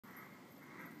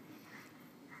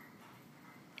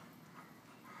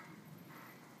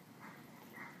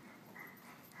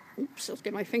Oops, let's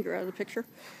get my finger out of the picture.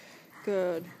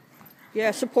 Good.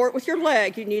 Yeah, support with your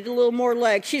leg. You need a little more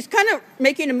leg. She's kind of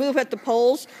making a move at the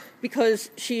poles because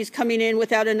she's coming in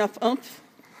without enough oomph.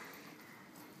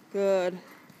 Good.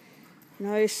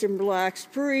 Nice and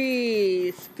relaxed.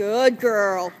 Breathe. Good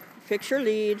girl. Fix your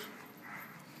lead.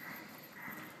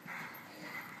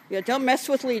 Yeah, don't mess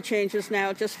with lead changes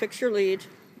now. Just fix your lead.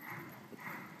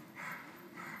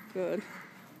 Good.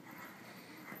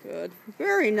 Good.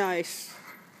 Very nice.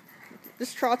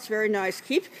 This trot's very nice.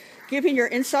 Keep giving your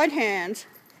inside hand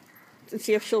and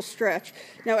see if she'll stretch.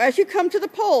 Now, as you come to the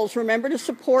poles, remember to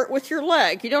support with your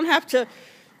leg. You don't have to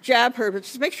jab her, but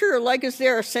just make sure her leg is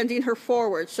there, sending her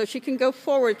forward, so she can go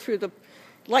forward through the,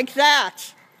 like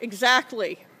that.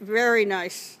 Exactly. Very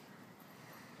nice.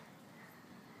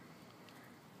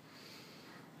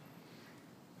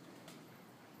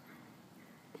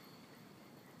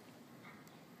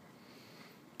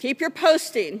 Keep your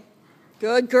posting.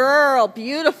 Good girl.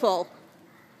 Beautiful.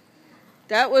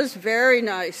 That was very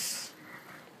nice.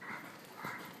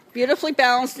 Beautifully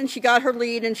balanced, and she got her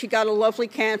lead, and she got a lovely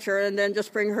canter, and then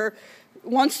just bring her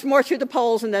once more through the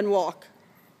poles and then walk.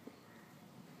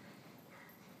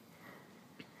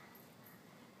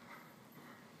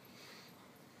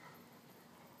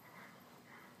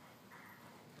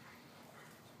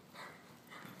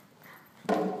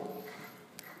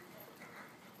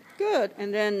 Good,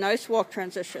 and then nice walk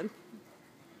transition.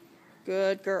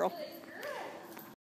 Good girl.